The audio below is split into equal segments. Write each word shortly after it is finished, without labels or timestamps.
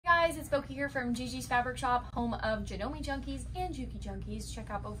guys, it's Boki here from Gigi's Fabric Shop, home of Janome Junkies and Juki Junkies. Check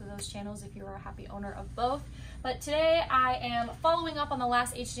out both of those channels if you're a happy owner of both. But today I am following up on the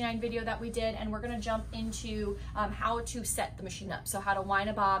last HD9 video that we did, and we're going to jump into how to set the machine up. So how to wind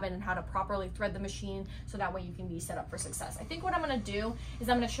a bobbin and how to properly thread the machine so that way you can be set up for success. I think what I'm going to do is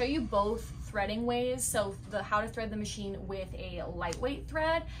I'm going to show you both threading ways. So how to thread the machine with a lightweight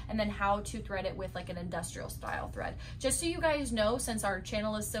thread, and then how to thread it with like an industrial style thread. Just so you guys know, since our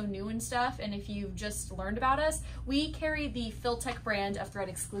channel is so new and stuff, and if you've just learned about us, we carry the Filtech brand of thread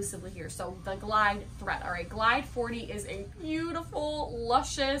exclusively here. So the Glide thread, all right, Glide 40 is a beautiful,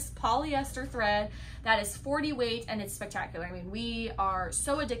 luscious polyester thread that is 40 weight, and it's spectacular. I mean, we are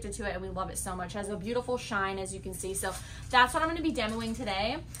so addicted to it and we love it so much. It has a beautiful shine, as you can see. So that's what I'm going to be demoing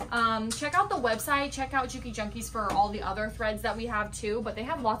today. Check out the website, check out Juki Junkies for all the other threads that we have too, but they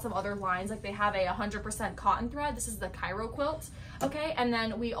have lots of other lines. Like they have a 100% cotton thread. This is the Cairo quilt. Okay, and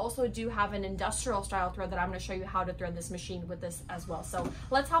then we also do have an industrial style thread that I'm going to show you how to thread this machine with this as well. So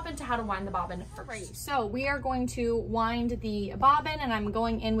let's hop into how to wind the bobbin first. Right, so we are going to wind the bobbin, and I'm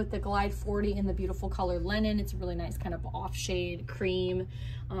going in with the Glide 40 in the beautiful color linen. It's a really nice kind of off shade cream,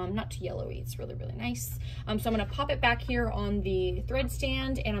 not too yellowy. It's really, really nice. So I'm going to pop it back here on the thread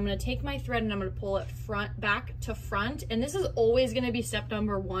stand, and I'm going to take my thread and I'm going to pull it back to front. And this is always going to be step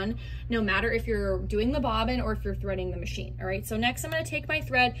number one, no matter if you're doing the bobbin or if you're threading the machine. All right, so next I'm going to take my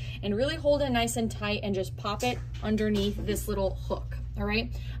thread and really hold it nice and tight and just pop it underneath this little hook. All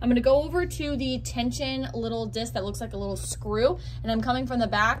right, I'm going to go over to the tension little disc that looks like a little screw, and I'm coming from the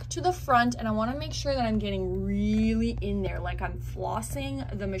back to the front, and I want to make sure that I'm getting really in there, like I'm flossing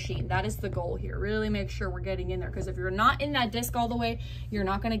the machine. That is the goal here. Really make sure we're getting in there, because if you're not in that disc all the way, you're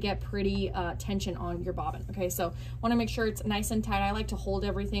not going to get pretty tension on your bobbin. Okay, so want to make sure it's nice and tight. I like to hold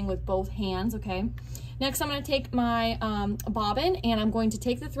everything with both hands. Okay, next I'm going to take my bobbin, and I'm going to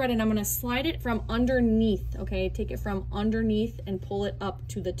take the thread and I'm going to slide it from underneath. Okay, take it from underneath and pull it up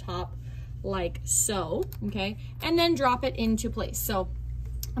to the top like so. Okay, and then drop it into place. So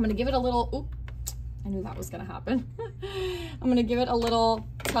I'm gonna give it a little, oop, I knew that was gonna happen. I'm gonna give it a little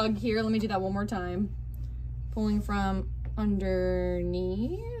tug here. Let me do that one more time. Pulling from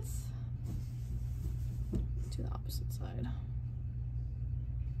underneath to the opposite side.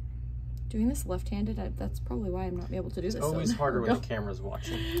 Doing this left-handed, that's probably why I'm not able to do this. It's always harder when the camera's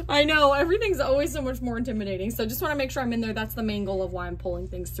watching. I know, everything's always so much more intimidating. So just want to make sure I'm in there. That's the main goal of why I'm pulling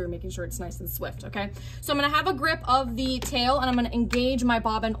things through, making sure it's nice and swift, okay? So I'm going to have a grip of the tail, and I'm going to engage my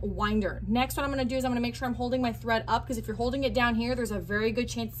bobbin winder. Next, what I'm going to do is I'm going to make sure I'm holding my thread up, because if you're holding it down here, there's a very good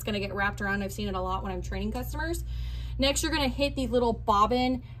chance it's going to get wrapped around. I've seen it a lot when I'm training customers. Next, you're going to hit the little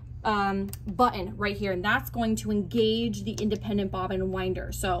bobbin button right here, and that's going to engage the independent bobbin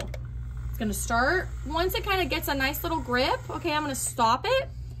winder. So gonna start, once it kind of gets a nice little grip, okay, I'm gonna stop it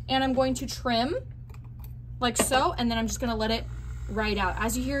and I'm going to trim like so, and then I'm just gonna let it ride out.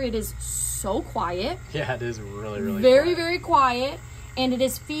 As you hear, it is so quiet. Yeah, it is really, really very, very quiet, and it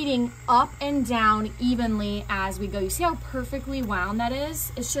is feeding up and down evenly as we go. You see how perfectly wound that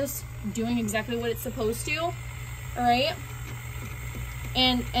is? It's just doing exactly what it's supposed to, all right?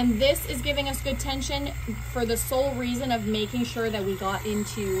 And this is giving us good tension for the sole reason of making sure that we got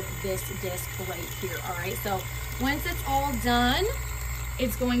into this disc right here, all right? So once it's all done,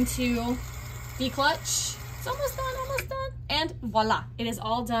 it's going to declutch. It's almost done, and voila, it is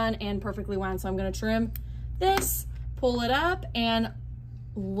all done and perfectly wound. So I'm gonna trim this, pull it up, and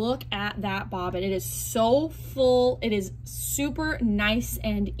look at that bobbin. It is so full. It is super nice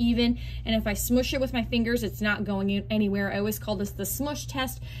and even, and if I smush it with my fingers, it's not going anywhere. I always call this the smush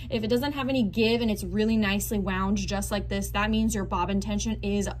test. If it doesn't have any give and it's really nicely wound just like this, that means your bobbin tension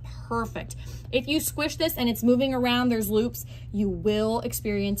is perfect. If you squish this and it's moving around, there's loops, you will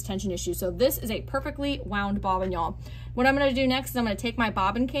experience tension issues. So this is a perfectly wound bobbin, y'all. What I'm gonna do next is I'm gonna take my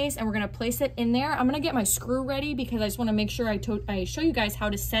bobbin case and we're gonna place it in there. I'm gonna get my screw ready because I just wanna make sure I show you guys how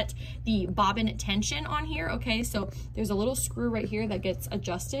to set the bobbin tension on here, okay? So there's a little screw right here that gets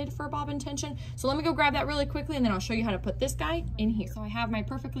adjusted for bobbin tension. So let me go grab that really quickly, and then I'll show you how to put this guy in here. So I have my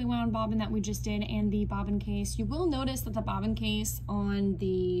perfectly wound bobbin that we just did and the bobbin case. You will notice that the bobbin case on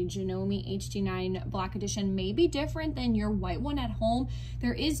the Janome HD9 Black Edition may be different than your white one at home.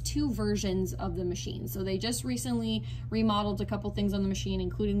 There is two versions of the machine. So they just recently remodeled a couple things on the machine,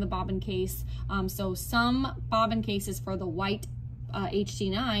 including the bobbin case. So some bobbin cases for the white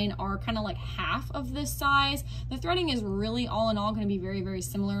HD9 are kind of like half of this size. The threading is really all in all going to be very, very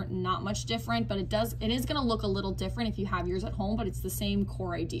similar, not much different, but it is going to look a little different if you have yours at home, but it's the same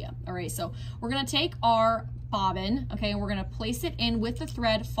core idea. All right, so we're going to take our bobbin, okay, and we're going to place it in with the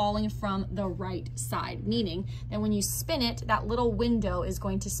thread falling from the right side, meaning that when you spin it, that little window is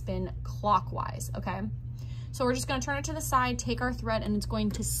going to spin clockwise, okay? So we're just going to turn it to the side, take our thread, and it's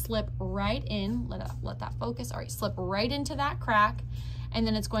going to slip right in. Let that focus. All right, slip right into that crack, and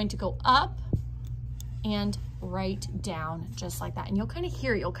then it's going to go up and right down just like that. And you'll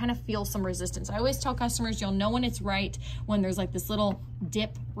kind of feel some resistance. I always tell customers you'll know when it's right when there's like this little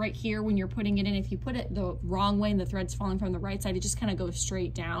dip right here when you're putting it in. If you put it the wrong way and the thread's falling from the right side, it just kind of goes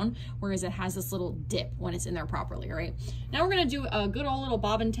straight down, whereas it has this little dip when it's in there properly. All right, now we're going to do a good old little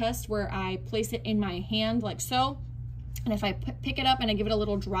bobbin test where I place it in my hand like so. And if I pick it up and I give it a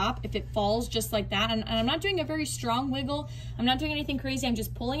little drop, if it falls just like that, and I'm not doing a very strong wiggle, I'm not doing anything crazy, I'm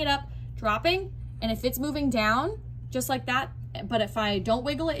just pulling it up, dropping, and if it's moving down just like that, but if I don't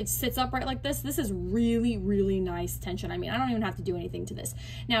wiggle it, it sits upright like this. This is really, really nice tension. I mean, I don't even have to do anything to this.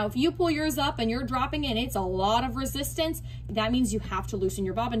 Now, if you pull yours up and you're dropping it and it's a lot of resistance, that means you have to loosen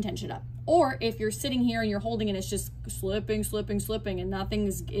your bobbin tension up. Or if you're sitting here and you're holding it, it's just slipping, slipping, slipping, and nothing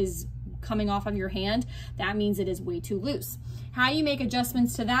is coming off of your hand, that means it is way too loose. How you make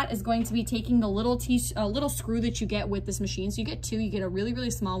adjustments to that is going to be taking the little screw that you get with this machine. So you get two, you get a really,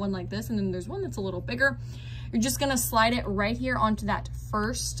 really small one like this, and then there's one that's a little bigger. You're just gonna slide it right here onto that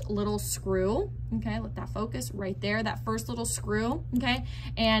first little screw. Okay, let that focus right there, that first little screw, okay?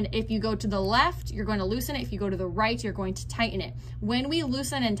 And if you go to the left, you're going to loosen it. If you go to the right, you're going to tighten it. When we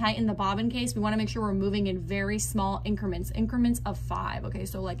loosen and tighten the bobbin case, we wanna make sure we're moving in very small increments of 5, okay?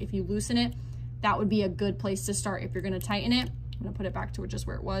 So like if you loosen it, that would be a good place to start. If you're gonna tighten it, I'm gonna put it back to just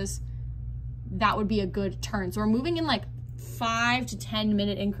where it was. That would be a good turn. So we're moving in like 5 to 10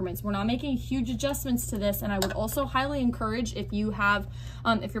 minute increments. We're not making huge adjustments to this. And I would also highly encourage, if you have,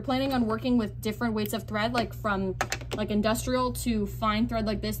 if you're planning on working with different weights of thread, like from like industrial to fine thread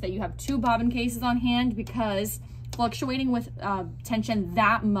like this, that you have 2 bobbin cases on hand, because fluctuating with tension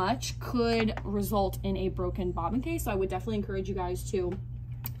that much could result in a broken bobbin case. So I would definitely encourage you guys to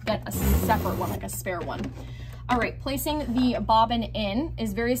get a separate one, like a spare one. All right, placing the bobbin in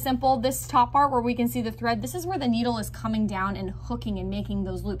is very simple. This top part where we can see the thread, this is where the needle is coming down and hooking and making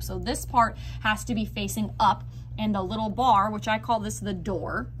those loops. So this part has to be facing up, and the little bar, which I call this the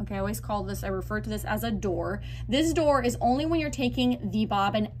door, okay, I always call this, I refer to this as a door. This door is only when you're taking the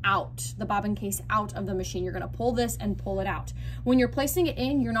bobbin out, the bobbin case out of the machine. You're gonna pull this and pull it out. When you're placing it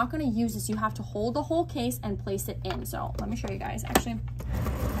in, you're not gonna use this. You have to hold the whole case and place it in. So let me show you guys. Actually,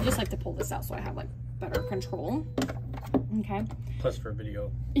 I just like to pull this out so I have like better control. Okay. Plus for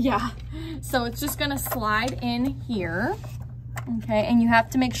video. Yeah. So it's just gonna slide in here. Okay, and you have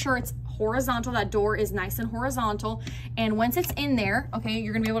to make sure it's horizontal. That door is nice and horizontal. And once it's in there, okay,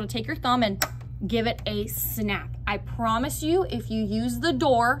 you're gonna be able to take your thumb and give it a snap. I promise you, if you use the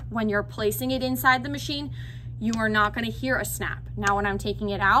door when you're placing it inside the machine, you are not gonna hear a snap. Now when I'm taking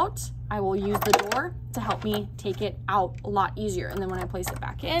it out, I will use the door to help me take it out a lot easier. And then when I place it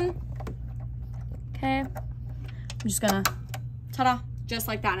back in, okay, I'm just gonna, ta-da, just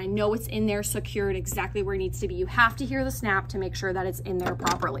like that. I know it's in there secured exactly where it needs to be. You have to hear the snap to make sure that it's in there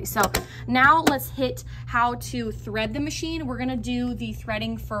properly. So now let's hit how to thread the machine. We're gonna do the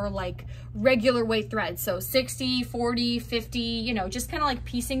threading for like regular weight thread. So 60, 40, 50, you know, just kind of like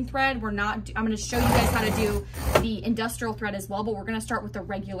piecing thread. I'm gonna show you guys how to do the industrial thread as well, but we're gonna start with the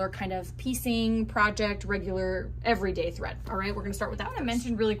regular kind of piecing project, regular everyday thread. All right, we're gonna start with that. I want to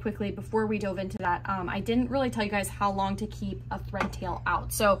mention really quickly before we dove into that, I didn't really tell you guys how long to keep a thread tail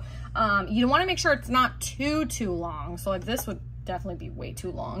out. So you want to make sure it's not too long. So like this would definitely be way too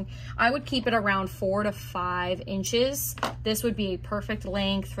long. I would keep it around 4 to 5 inches. This would be a perfect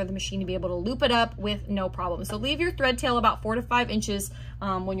length for the machine to be able to loop it up with no problem. So leave your thread tail about 4 to 5 inches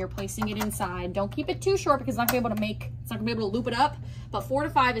when you're placing it inside. Don't keep it too short because it's not gonna be able to loop it up, but 4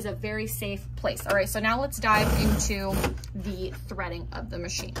 to 5 is a very safe place. All right, so now let's dive into the threading of the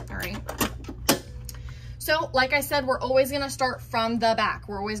machine. All right. So like I said, we're always gonna start from the back.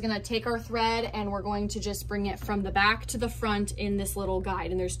 We're always gonna take our thread and we're going to just bring it from the back to the front in this little guide.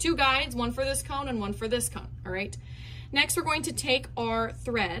 And there's 2 guides, one for this cone and one for this cone, all right? Next, we're going to take our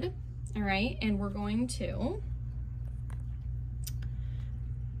thread, all right? And we're going to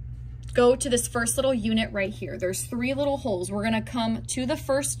go to this first little unit right here. There's 3 little holes. We're gonna come to the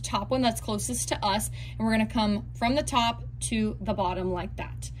first top one that's closest to us, and we're gonna come from the top to the bottom like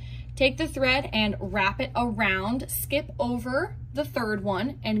that. Take the thread and wrap it around, skip over the third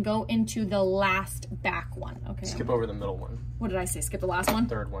one and go into the last back one. Okay. Skip over the middle one. What did I say? Skip the last one?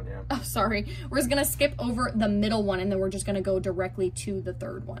 Third one, yeah. Oh, sorry. We're just gonna skip over the middle one and then we're just gonna go directly to the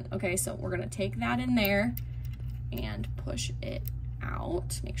third one. Okay, so we're gonna take that in there and push it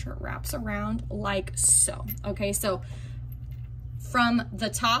out. Make sure it wraps around like so. Okay, so from the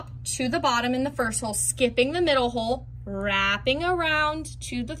top to the bottom in the first hole, skipping the middle hole, wrapping around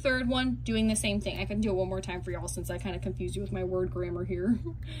to the third one, doing the same thing. I can do it one more time for y'all since I kind of confused you with my word grammar here.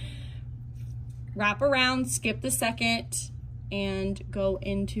 Wrap around, skip the second, and go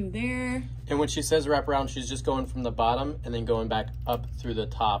into there. And when she says wrap around, she's just going from the bottom and then going back up through the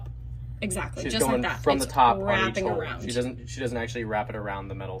top. Exactly, She's just going like that. from the top on each hole. Around. She doesn't actually wrap it around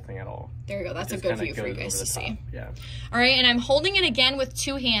the metal thing at all. There you go. That's a good view for you guys to see. Yeah. All right, and I'm holding it again with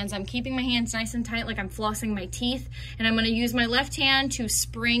two hands. I'm keeping my hands nice and tight like I'm flossing my teeth. And I'm going to use my left hand to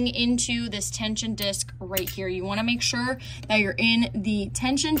spring into this tension disc right here. You want to make sure that you're in the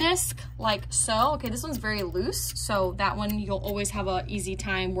tension disc like so. Okay, this one's very loose, so that one you'll always have an easy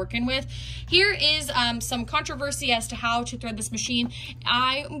time working with. Here is some controversy as to how to thread this machine.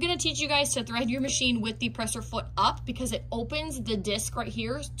 I'm going to teach you guys to thread your machine with the presser foot up because it opens the disc right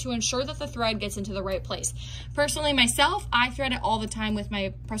here to ensure that the thread gets into the right place. Personally, myself, I thread it all the time with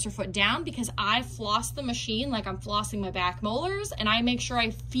my presser foot down because I floss the machine like I'm flossing my back molars and I make sure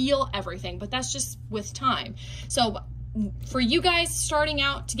I feel everything, but that's just with time. So for you guys starting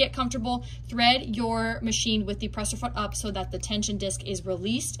out to get comfortable, thread your machine with the presser foot up so that the tension disc is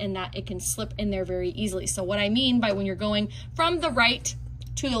released and that it can slip in there very easily. So what I mean by when you're going from the right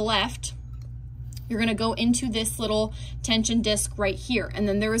to the left, you're gonna go into this little tension disc right here. And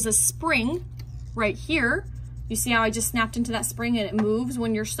then there is a spring right here. You see how I just snapped into that spring and it moves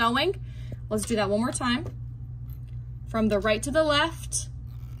when you're sewing? Let's do that one more time. From the right to the left,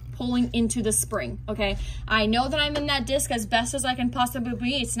 pulling into the spring, okay? I know that I'm in that disc as best as I can possibly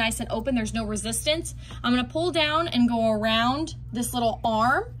be. It's nice and open, there's no resistance. I'm gonna pull down and go around this little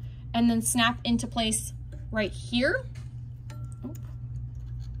arm and then snap into place right here.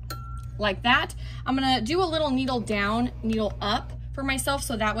 Like that. I'm gonna do a little needle down, needle up for myself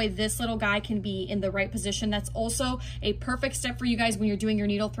so that way this little guy can be in the right position. That's also a perfect step for you guys when you're doing your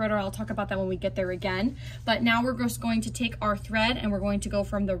needle threader. I'll talk about that when we get there again. But now we're just going to take our thread and we're going to go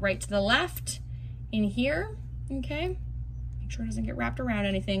from the right to the left in here, okay? Make sure it doesn't get wrapped around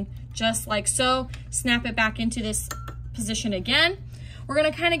anything, just like so. Snap it back into this position again. We're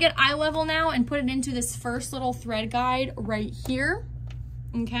gonna kind of get eye level now and put it into this first little thread guide right here.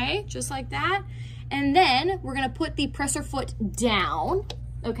 Okay, just like that. And then we're gonna put the presser foot down,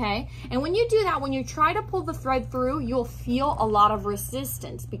 okay? And when you do that, when you try to pull the thread through, you'll feel a lot of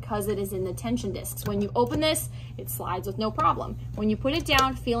resistance because it is in the tension discs. When you open this, it slides with no problem. When you put it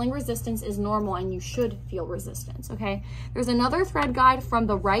down, feeling resistance is normal and you should feel resistance, okay? There's another thread guide from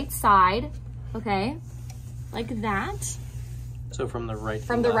the right side, okay? Like that. So from the right to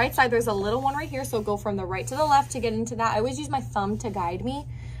From the right side, there's a little one right here. So go from the right to the left to get into that. I always use my thumb to guide me.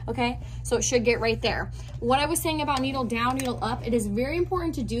 Okay, so it should get right there. What I was saying about needle down, needle up, it is very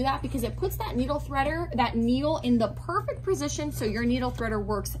important to do that because it puts that needle threader, that needle in the perfect position so your needle threader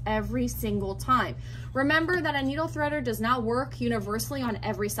works every single time. Remember that a needle threader does not work universally on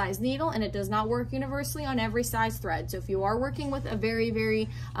every size needle and it does not work universally on every size thread. So if you are working with a very, very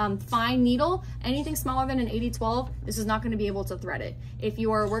fine needle, anything smaller than an 80-12, this is not going to be able to thread it. If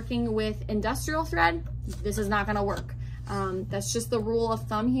you are working with industrial thread, this is not going to work. That's just the rule of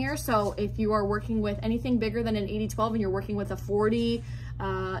thumb here. So if you are working with anything bigger than an 80-12 and you're working with a 40,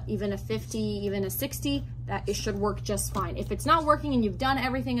 even a 50, even a 60, that it should work just fine. If it's not working and you've done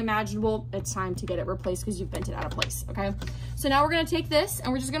everything imaginable, it's time to get it replaced because you've bent it out of place, okay? So now we're gonna take this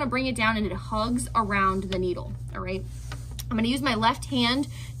and we're just gonna bring it down and it hugs around the needle, all right? I'm gonna use my left hand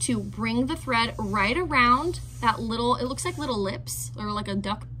to bring the thread right around that little, it looks like little lips or like a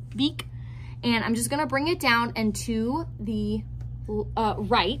duck beak. And I'm just gonna bring it down and to the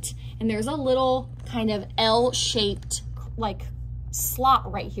right, and there's a little kind of L-shaped like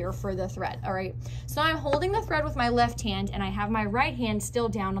slot right here for the thread, all right? So I'm holding the thread with my left hand and I have my right hand still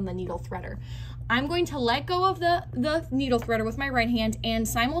down on the needle threader. I'm going to let go of the needle threader with my right hand and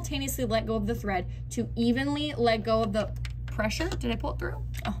simultaneously let go of the thread to evenly let go of the pressure. Did I pull it through?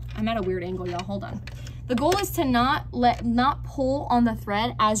 Oh, I'm at a weird angle, y'all, hold on. The goal is to not pull on the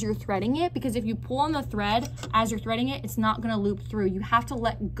thread as you're threading it, because if you pull on the thread as you're threading it, it's not gonna loop through. You have to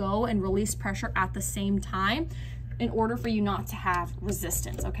let go and release pressure at the same time in order for you not to have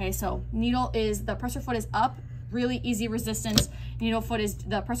resistance, okay? So the presser foot is up really easy resistance.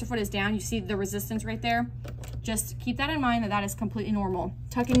 The presser foot is down. You see the resistance right there. Just keep that in mind, that is completely normal.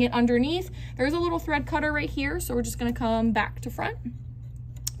 Tucking it underneath, there's a little thread cutter right here, so we're just gonna come back to front.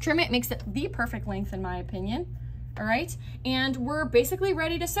 Trim it, makes it the perfect length in my opinion. All right, and we're basically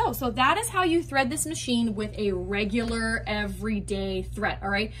ready to sew. So that is how you thread this machine with a regular everyday thread. All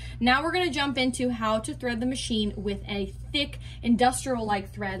right, now we're gonna jump into how to thread the machine with a thick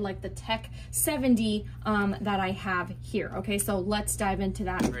industrial-like thread like the Tech 70 that I have here. Okay, so let's dive into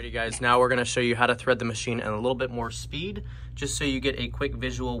that. Alrighty guys, now we're gonna show you how to thread the machine at a little bit more speed, just so you get a quick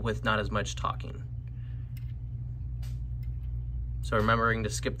visual with not as much talking. So remembering to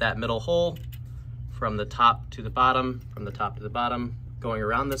skip that middle hole, from the top to the bottom, from the top to the bottom, going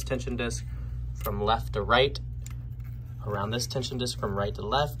around this tension disc from left to right, around this tension disc from right to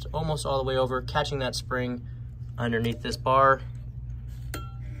left, almost all the way over, catching that spring underneath this bar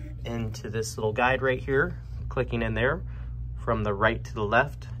into this little guide right here, clicking in there from the right to the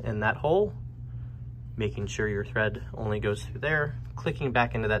left in that hole, making sure your thread only goes through there, clicking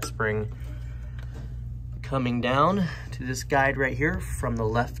back into that spring, coming down to this guide right here from the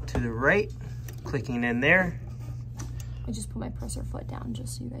left to the right, clicking in there. I just put my presser foot down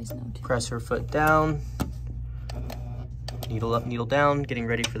just so you guys know too. Presser foot down, needle up, needle down, getting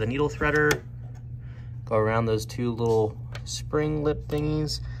ready for the needle threader. Go around those two little spring lip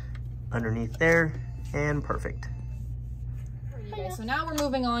thingies underneath there, and perfect. Okay, so now we're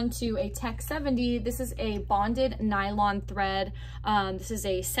moving on to a Tech 70. This is a bonded nylon thread. This is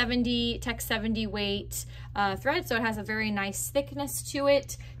a Tech 70 weight thread, so it has a very nice thickness to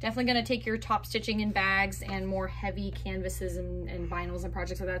it. Definitely gonna take your top stitching in bags and more heavy canvases and vinyls and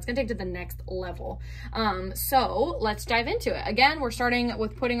projects like that. It's gonna take to the next level. So let's dive into it. Again, we're starting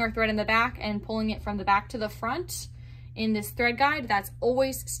with putting our thread in the back and pulling it from the back to the front. In this thread guide, that's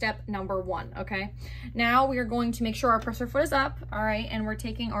always step number 1, okay? Now we are going to make sure our presser foot is up, all right? And we're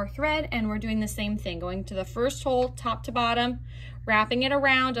taking our thread and we're doing the same thing, going to the first hole, top to bottom, wrapping it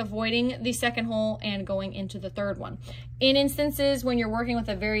around, avoiding the second hole, and going into the third one. In instances when you're working with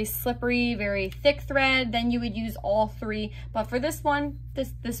a very slippery, very thick thread, then you would use all 3. But for this one,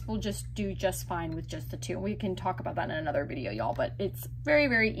 this will just do just fine with just the 2. We can talk about that in another video, y'all, but it's very,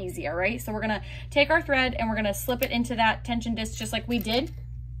 very easy, all right? So we're gonna take our thread and we're gonna slip it into that tension disc just like we did.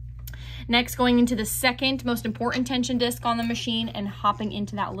 Next, going into the second most important tension disc on the machine and hopping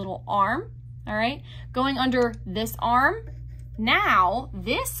into that little arm, all right? Going under this arm. Now,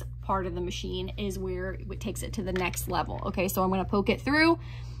 this part of the machine is where it takes it to the next level. Okay, so I'm gonna poke it through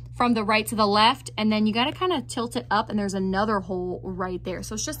from the right to the left, and then you gotta kind of tilt it up, and there's another hole right there.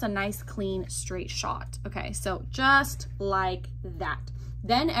 So it's just a nice, clean, straight shot. Okay, so just like that.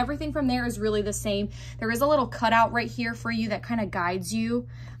 Then everything from there is really the same. There is a little cutout right here for you that kind of guides you.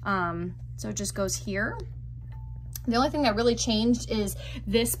 So it just goes here. The only thing that really changed is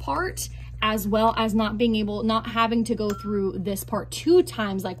this part, as well as not having to go through this part 2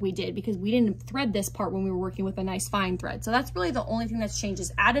 times like we did, because we didn't thread this part when we were working with a nice fine thread. So that's really the only thing that's changed,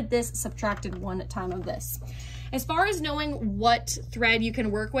 is added this, subtracted 1 time of this. As far as knowing what thread you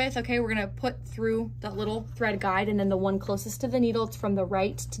can work with, okay, we're gonna put through the little thread guide, and then the one closest to the needle, it's from the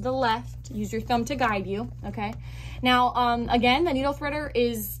right to the left. Use your thumb to guide you, okay? Now, again, the needle threader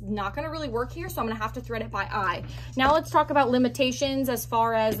is not gonna really work here, so I'm gonna have to thread it by eye. Now let's talk about limitations as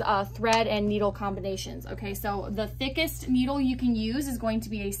far as thread and needle combinations, okay? So the thickest needle you can use is going to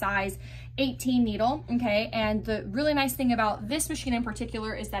be a size 18 needle, okay? And the really nice thing about this machine in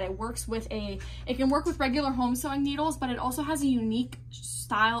particular is that it can work with regular home sewing needles, but it also has a unique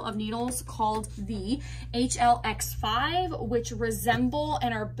style of needles called the HLX5, which resemble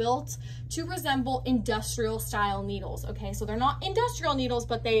and are built to resemble industrial style needles, okay? So they're not industrial needles,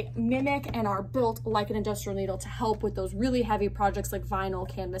 but they mimic and are built like an industrial needle to help with those really heavy projects like vinyl,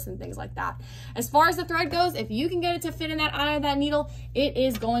 canvas, and things like that. As far as the thread goes, if you can get it to fit in that eye of that needle, it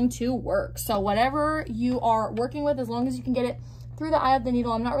is going to work. So whatever you are working with, as long as you can get it through the eye of the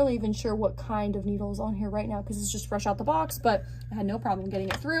needle. I'm not really even sure what kind of needle is on here right now because it's just fresh out the box, but I had no problem getting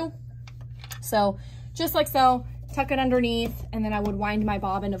it through. So just like so, tuck it underneath, and then I would wind my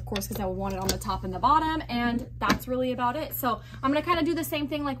bobbin, of course, because I would want it on the top and the bottom, and that's really about it. So I'm gonna kind of do the same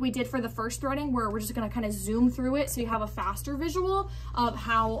thing like we did for the first threading, where we're just gonna kind of zoom through it so you have a faster visual of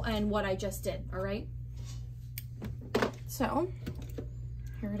how and what I just did, all right? So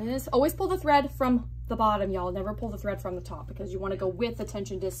here it is. Always pull the thread from the bottom, y'all. Never pull the thread from the top, because you want to go with the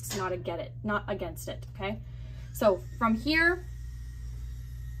tension discs, not against it, okay? So from here,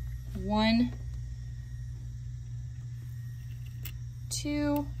 1,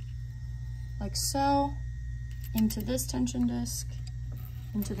 2, like so, into this tension disc,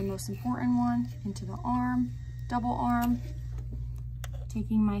 into the most important one, into the arm, double arm,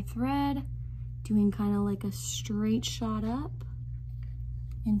 taking my thread, doing kind of like a straight shot up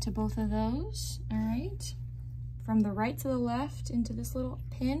into both of those. All right, from the right to the left into this little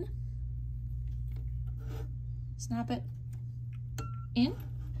pin, snap it in,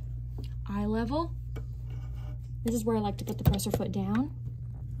 eye level. This is where I like to put the presser foot down,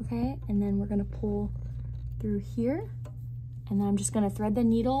 okay? And then we're gonna pull through here, and then I'm just gonna thread the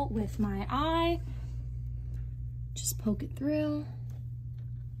needle with my eye, just poke it through.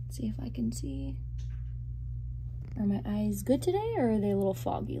 See if I can see. Are my eyes good today, or are they a little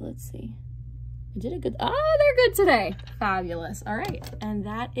foggy? Let's see. I did a good, oh, they're good today. Fabulous. All right, and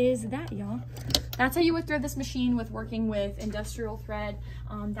that is that, y'all. That's how you would thread this machine with working with industrial thread.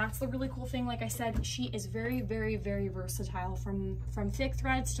 That's the really cool thing. Like I said, she is very, very, very versatile, from thick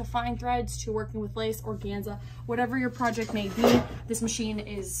threads to fine threads to working with lace, organza, whatever your project may be. This machine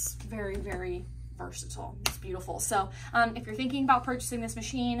is very, very versatile. It's beautiful. So if you're thinking about purchasing this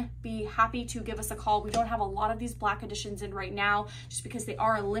machine, be happy to give us a call. We don't have a lot of these black editions in right now just because they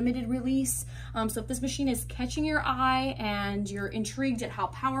are a limited release. So if this machine is catching your eye and you're intrigued at how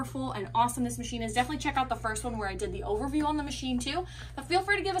powerful and awesome this machine is, definitely check out the first one where I did the overview on the machine too. But feel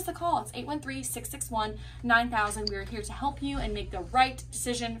free to give us a call. It's 813-661-9000. We're here to help you and make the right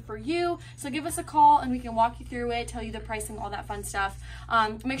decision for you. So give us a call and we can walk you through it, tell you the pricing, all that fun stuff.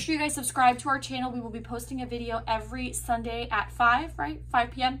 Make sure you guys subscribe to our channel. We will be posting a video every Sunday at 5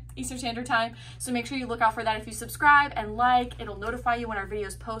 p.m. Eastern Standard Time. So make sure you look out for that. If you subscribe and like, it'll notify you when our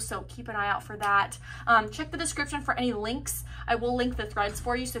videos post, so keep an eye out for that. Check the description for any links. I will link the threads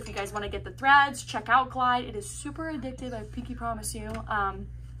for you, so if you guys want to get the threads, check out Glide. It is super addictive, I pinky promise you.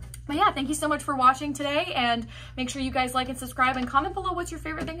 But yeah, thank you so much for watching today, and make sure you guys like and subscribe and comment below what's your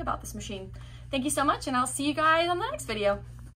favorite thing about this machine. Thank you so much, and I'll see you guys on the next video.